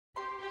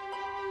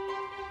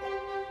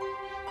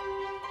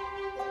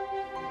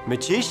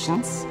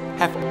Magicians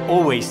have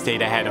always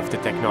stayed ahead of the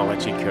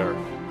technology curve.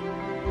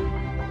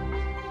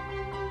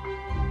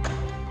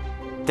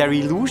 Their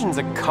illusions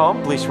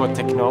accomplish what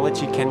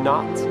technology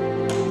cannot.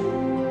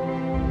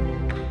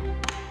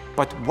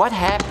 But what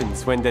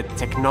happens when the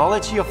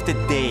technology of the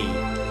day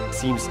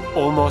seems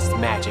almost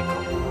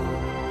magical?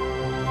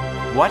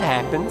 What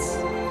happens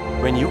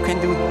when you can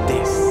do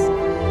this?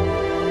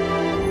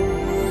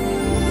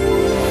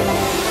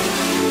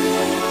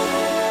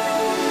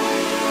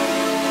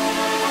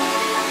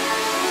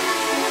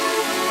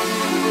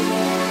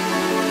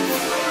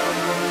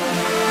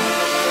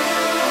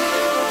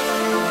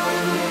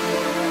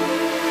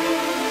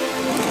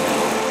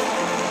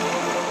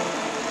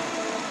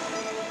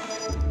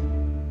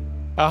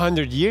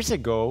 100 years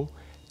ago,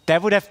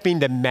 that would have been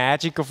the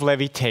magic of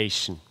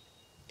levitation.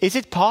 Is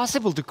it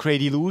possible to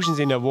create illusions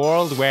in a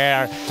world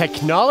where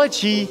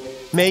technology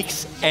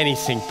makes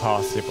anything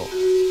possible?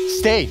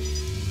 Stay.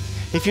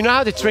 If you know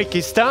how the trick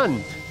is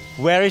done,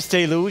 where is the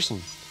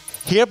illusion?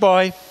 Here,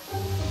 boy.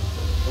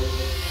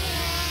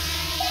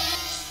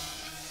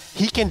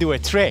 He can do a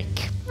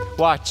trick.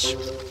 Watch.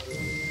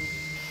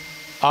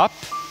 Up.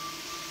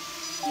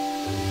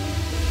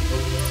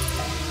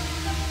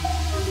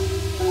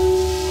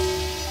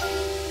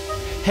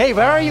 Hey,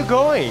 where are you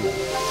going?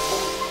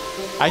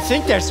 I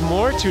think there's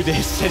more to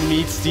this than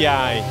meets the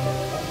eye.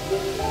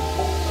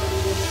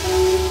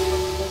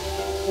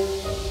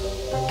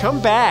 Come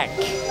back.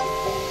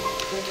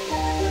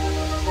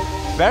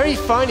 Very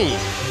funny.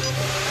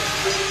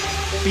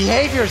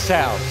 Behave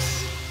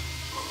yourselves.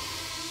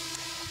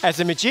 As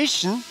a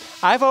magician,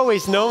 I've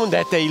always known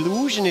that the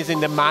illusion is in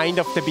the mind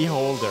of the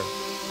beholder.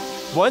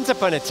 Once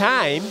upon a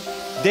time,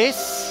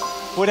 this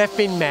would have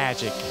been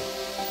magic.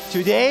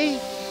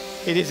 Today,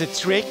 it is a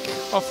trick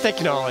of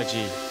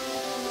technology.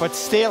 But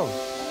still,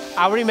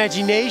 our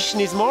imagination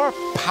is more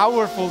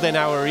powerful than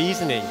our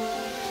reasoning.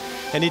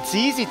 And it's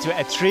easy to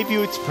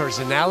attribute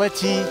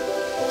personality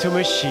to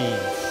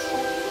machines.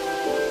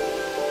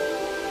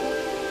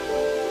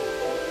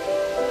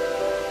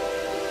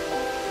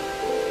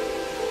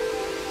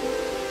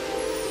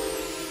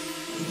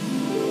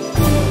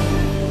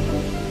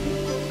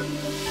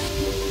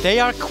 They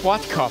are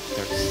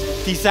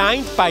quadcopters,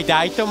 designed by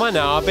Daito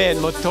Manabe and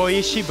Motoi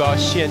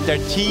Ishibashi and their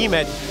team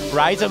at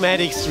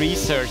Rhizomatics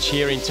Research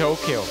here in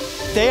Tokyo.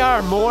 They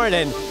are more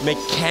than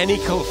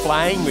mechanical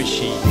flying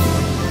machines.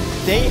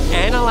 They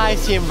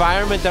analyze the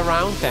environment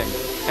around them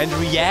and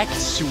react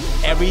to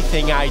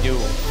everything I do.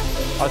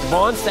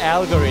 Advanced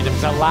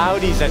algorithms allow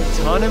these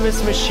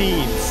autonomous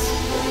machines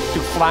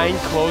to fly in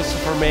close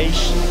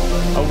formation,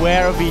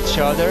 aware of each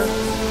other,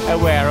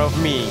 aware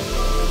of me.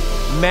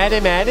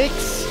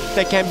 Mathematics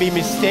that can be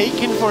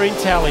mistaken for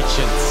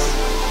intelligence,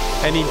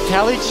 and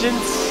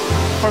intelligence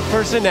for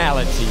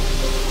personality.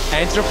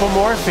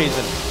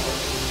 Anthropomorphism,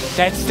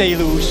 that's the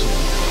illusion.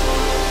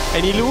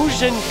 An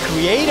illusion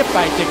created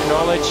by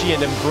technology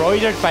and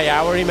embroidered by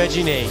our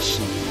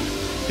imagination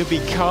to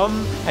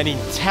become an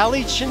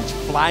intelligent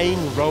flying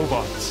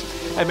robot,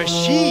 a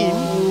machine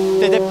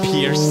that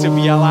appears to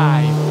be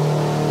alive.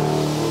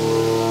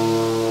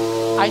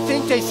 I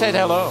think they said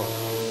hello.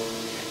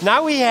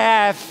 Now we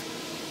have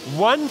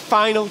one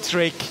final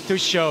trick to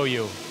show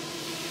you.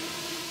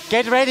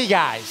 Get ready,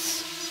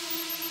 guys.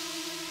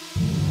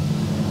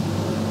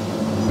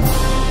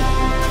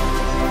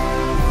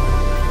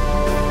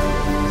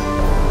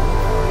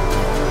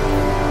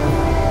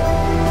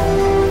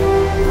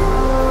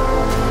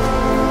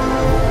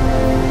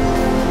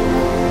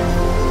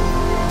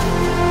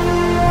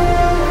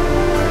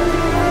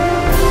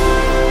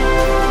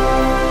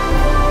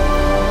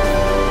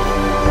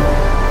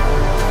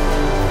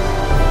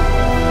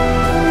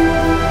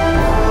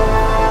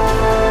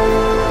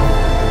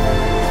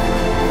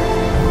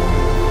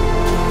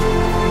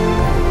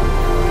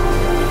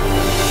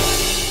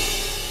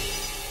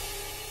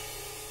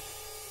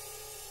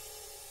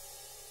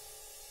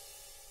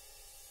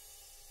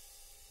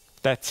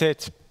 That's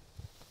it.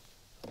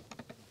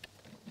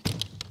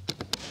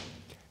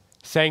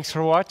 Thanks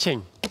for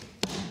watching.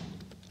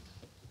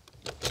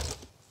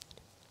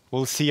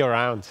 We'll see you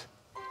around.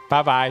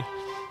 Bye-bye.